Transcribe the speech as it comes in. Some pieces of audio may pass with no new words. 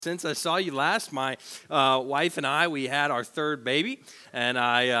Since I saw you last, my wife and I, we had our third baby, and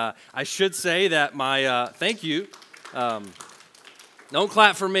I should say that thank you. Don't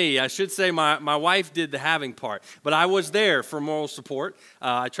clap for me. I should say my wife did the having part, but I was there for moral support.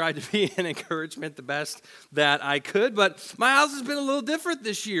 I tried to be an encouragement the best that I could, but my house has been a little different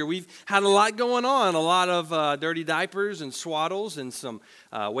this year. We've had a lot going on, a lot of dirty diapers and swaddles and some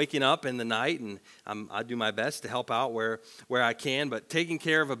waking up in the night, and I do my best to help out where I can, but taking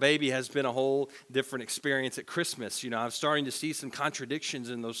care of a baby has been a whole different experience at Christmas. You know, I'm starting to see some contradictions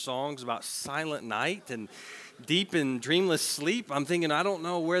in those songs about silent night and deep and dreamless sleep. I'm thinking, I don't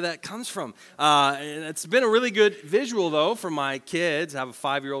know where that comes from. And it's been a really good visual, though, for my kids. I have a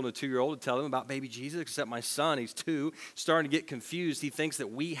 5-year-old and a 2-year-old to tell them about baby Jesus, except my son, he's 2, starting to get confused. He thinks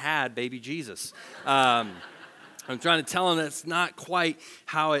that we had baby Jesus. I'm trying to tell him that's not quite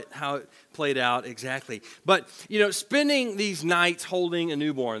how it played out exactly. But, you know, spending these nights holding a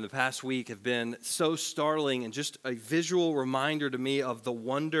newborn the past week have been so startling and just a visual reminder to me of the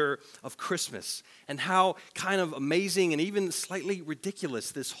wonder of Christmas and how kind of amazing and even slightly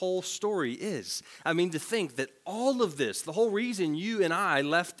ridiculous this whole story is. I mean, to think that all of this, the whole reason you and I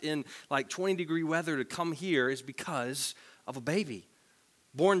left in like 20-degree weather to come here is because of a baby.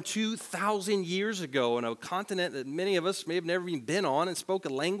 Born 2,000 years ago on a continent that many of us may have never even been on and spoke a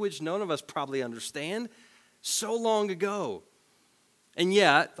language none of us probably understand, so long ago. And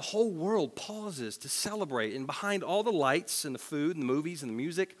yet, the whole world pauses to celebrate. And behind all the lights and the food and the movies and the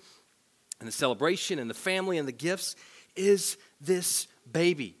music and the celebration and the family and the gifts is this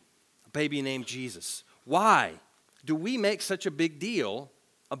baby, a baby named Jesus. Why do we make such a big deal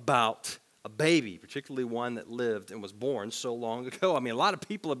about a baby, particularly one that lived and was born so long ago? I mean, a lot of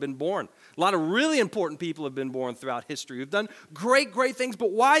people have been born. A lot of really important people have been born throughout history who've done great, great things. But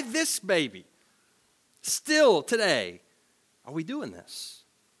why this baby? Still today, are we doing this?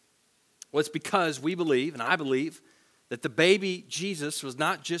 Well, it's because we believe, and I believe, that the baby Jesus was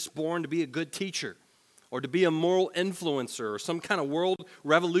not just born to be a good teacher or to be a moral influencer or some kind of world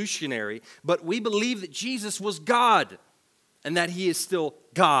revolutionary, but we believe that Jesus was God. And that he is still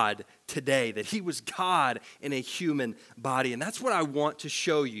God today, that he was God in a human body. And that's what I want to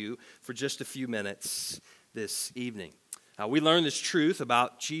show you for just a few minutes this evening. We learn this truth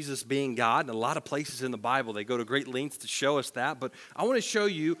about Jesus being God in a lot of places in the Bible. They go to great lengths to show us that. But I want to show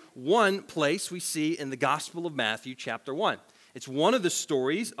you one place we see in the Gospel of Matthew, chapter 1. It's one of the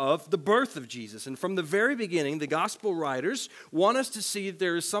stories of the birth of Jesus. And from the very beginning, the Gospel writers want us to see that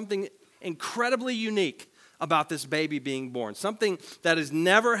there is something incredibly unique about this baby being born, something that has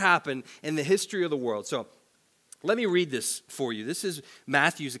never happened in the history of the world. So let me read this for you. This is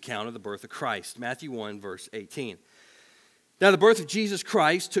Matthew's account of the birth of Christ, Matthew 1, verse 18. Now the birth of Jesus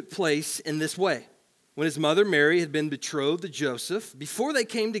Christ took place in this way. When his mother Mary had been betrothed to Joseph, before they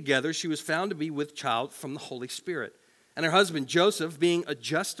came together, she was found to be with child from the Holy Spirit. And her husband Joseph, being a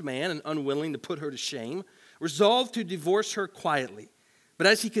just man and unwilling to put her to shame, resolved to divorce her quietly. But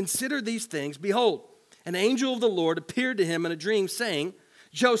as he considered these things, behold, an angel of the Lord appeared to him in a dream, saying,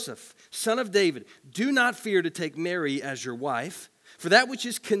 Joseph, son of David, do not fear to take Mary as your wife, for that which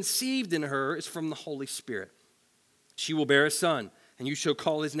is conceived in her is from the Holy Spirit. She will bear a son, and you shall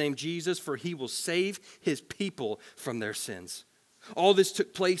call his name Jesus, for he will save his people from their sins. All this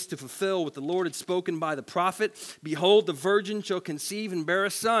took place to fulfill what the Lord had spoken by the prophet. Behold, the virgin shall conceive and bear a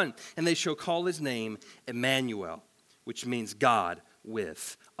son, and they shall call his name Emmanuel, which means God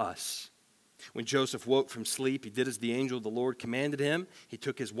with us. When Joseph woke from sleep, he did as the angel of the Lord commanded him. He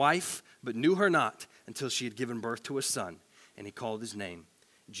took his wife, but knew her not until she had given birth to a son, and he called his name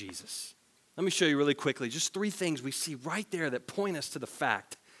Jesus. Let me show you really quickly just 3 things we see right there that point us to the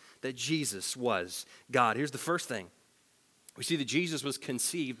fact that Jesus was God. Here's the first thing. We see that Jesus was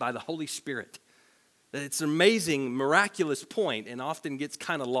conceived by the Holy Spirit. It's an amazing, miraculous point and often gets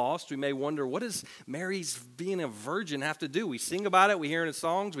kind of lost. We may wonder, what does Mary's being a virgin have to do? We sing about it, we hear it in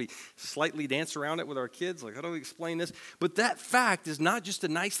songs, we slightly dance around it with our kids. Like, how do we explain this? But that fact is not just a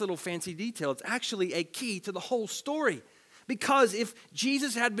nice little fancy detail. It's actually a key to the whole story. Because if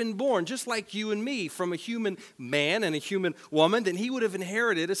Jesus had been born, just like you and me, from a human man and a human woman, then he would have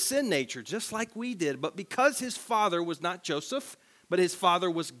inherited a sin nature, just like we did. But because his father was not Joseph, but his father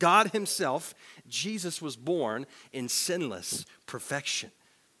was God himself, Jesus was born in sinless perfection.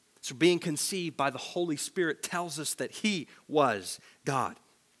 So being conceived by the Holy Spirit tells us that he was God.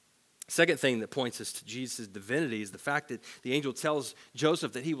 Second thing that points us to Jesus' divinity is the fact that the angel tells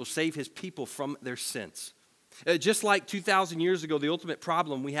Joseph that he will save his people from their sins. Just like 2,000 years ago, the ultimate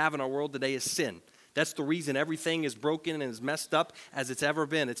problem we have in our world today is sin. That's the reason everything is broken and as messed up as it's ever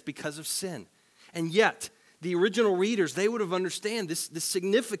been. It's because of sin. And yet, the original readers, they would have understood this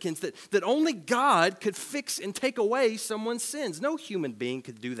significance that only God could fix and take away someone's sins. No human being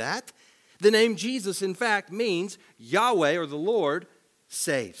could do that. The name Jesus, in fact, means Yahweh, or the Lord,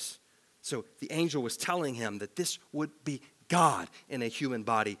 saves. So the angel was telling him that this would be God in a human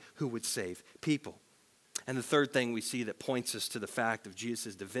body who would save people. And the third thing we see that points us to the fact of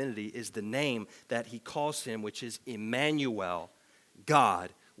Jesus' divinity is the name that he calls him, which is Emmanuel, God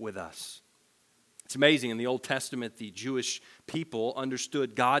with us. It's amazing. In the Old Testament, the Jewish people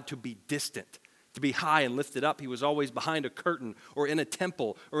understood God to be distant, to be high and lifted up. He was always behind a curtain or in a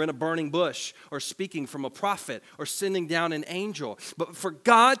temple or in a burning bush or speaking from a prophet or sending down an angel. But for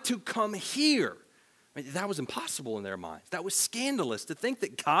God to come here, that was impossible in their minds. That was scandalous to think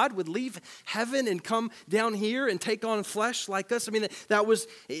that God would leave heaven and come down here and take on flesh like us. That was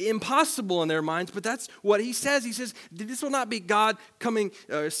impossible in their minds, but that's what he says. He says, this will not be God coming,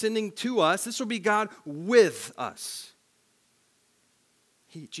 sending to us. This will be God with us.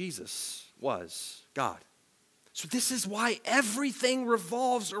 Jesus was God. So this is why everything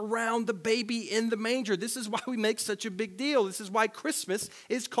revolves around the baby in the manger. This is why we make such a big deal. This is why Christmas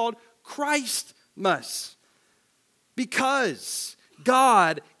is called Christmas. Because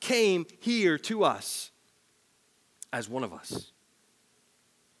God came here to us as one of us.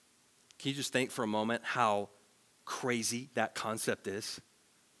 Can you just think for a moment how crazy that concept is?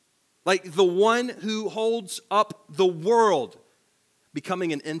 Like the one who holds up the world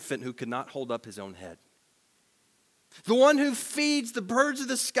becoming an infant who could not hold up his own head. The one who feeds the birds of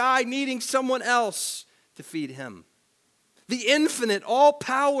the sky needing someone else to feed him. The infinite,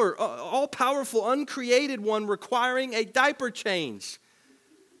 all-powerful, uncreated one requiring a diaper change.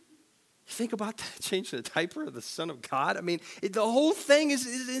 You think about that, changing the diaper of the Son of God? The whole thing is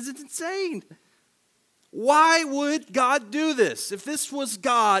insane. Why would God do this? If this was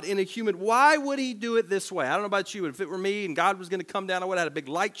God in a human, why would he do it this way? I don't know about you, but if it were me and God was going to come down, I would have had a big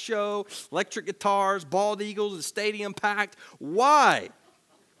light show, electric guitars, bald eagles, the stadium packed. Why?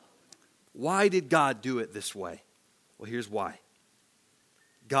 Why did God do it this way? Well, here's why.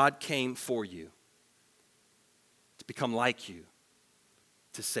 God came for you, to become like you,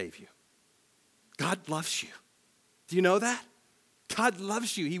 to save you. God loves you. Do you know that? God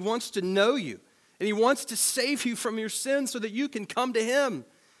loves you. He wants to know you, and he wants to save you from your sins so that you can come to him.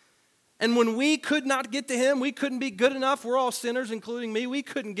 And when we could not get to him, we couldn't be good enough. We're all sinners, including me. We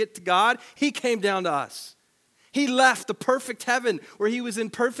couldn't get to God. He came down to us. He left the perfect heaven where he was in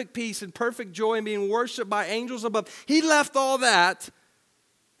perfect peace and perfect joy and being worshiped by angels above. He left all that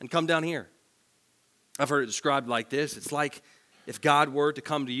and come down here. I've heard it described like this. It's like if God were to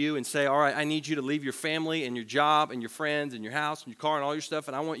come to you and say, all right, I need you to leave your family and your job and your friends and your house and your car and all your stuff,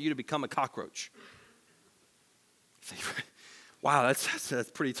 and I want you to become a cockroach. Wow, that's a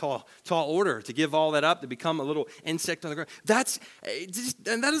pretty tall order to give all that up, to become a little insect on the ground.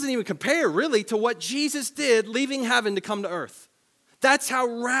 And that doesn't even compare really to what Jesus did leaving heaven to come to earth. That's how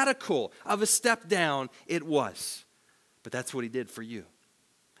radical of a step down it was. But that's what he did for you.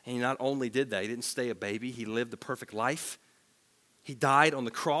 And he not only did that, he didn't stay a baby, he lived a perfect life. He died on the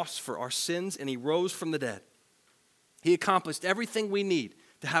cross for our sins, and he rose from the dead. He accomplished everything we need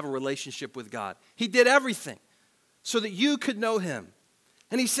to have a relationship with God. He did everything so that you could know him.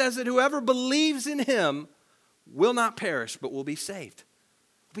 And he says that whoever believes in him will not perish, but will be saved.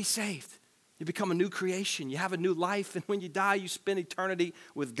 Be saved. You become a new creation. You have a new life. And when you die, you spend eternity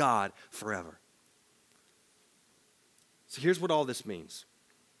with God forever. So here's what all this means.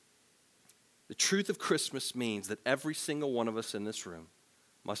 The truth of Christmas means that every single one of us in this room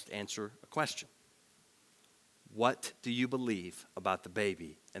must answer a question. What do you believe about the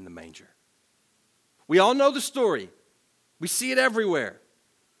baby in the manger? We all know the story. We see it everywhere.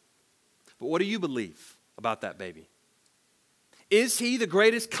 But what do you believe about that baby? Is he the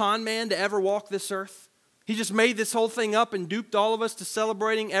greatest con man to ever walk this earth? He just made this whole thing up and duped all of us to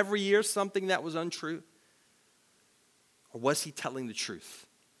celebrating every year something that was untrue? Or was he telling the truth?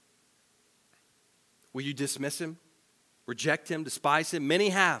 Will you dismiss him, reject him, despise him? Many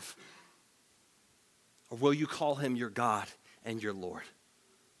have. Or will you call him your God and your Lord?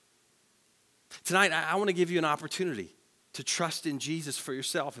 Tonight, I want to give you an opportunity to trust in Jesus for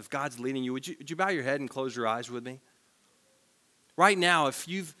yourself if God's leading you. Would you bow your head and close your eyes with me? Right now, if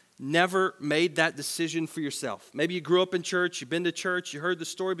you've never made that decision for yourself, maybe you grew up in church, you've been to church, you heard the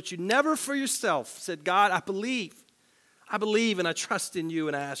story, but you never for yourself said, God, I believe and I trust in you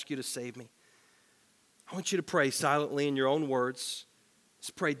and I ask you to save me. I want you to pray silently in your own words.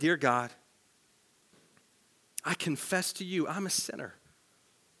 Just pray, dear God, I confess to you I'm a sinner.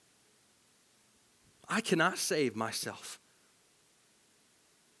 I cannot save myself.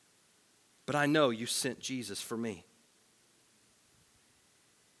 but I know you sent Jesus for me.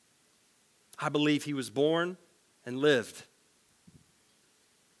 I believe he was born and lived,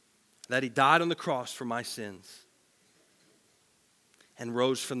 that he died on the cross for my sins and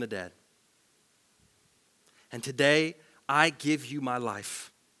rose from the dead. And today, I give you my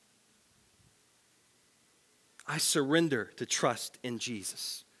life. I surrender to trust in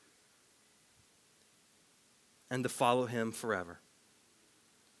Jesus and to follow him forever.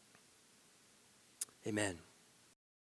 Amen.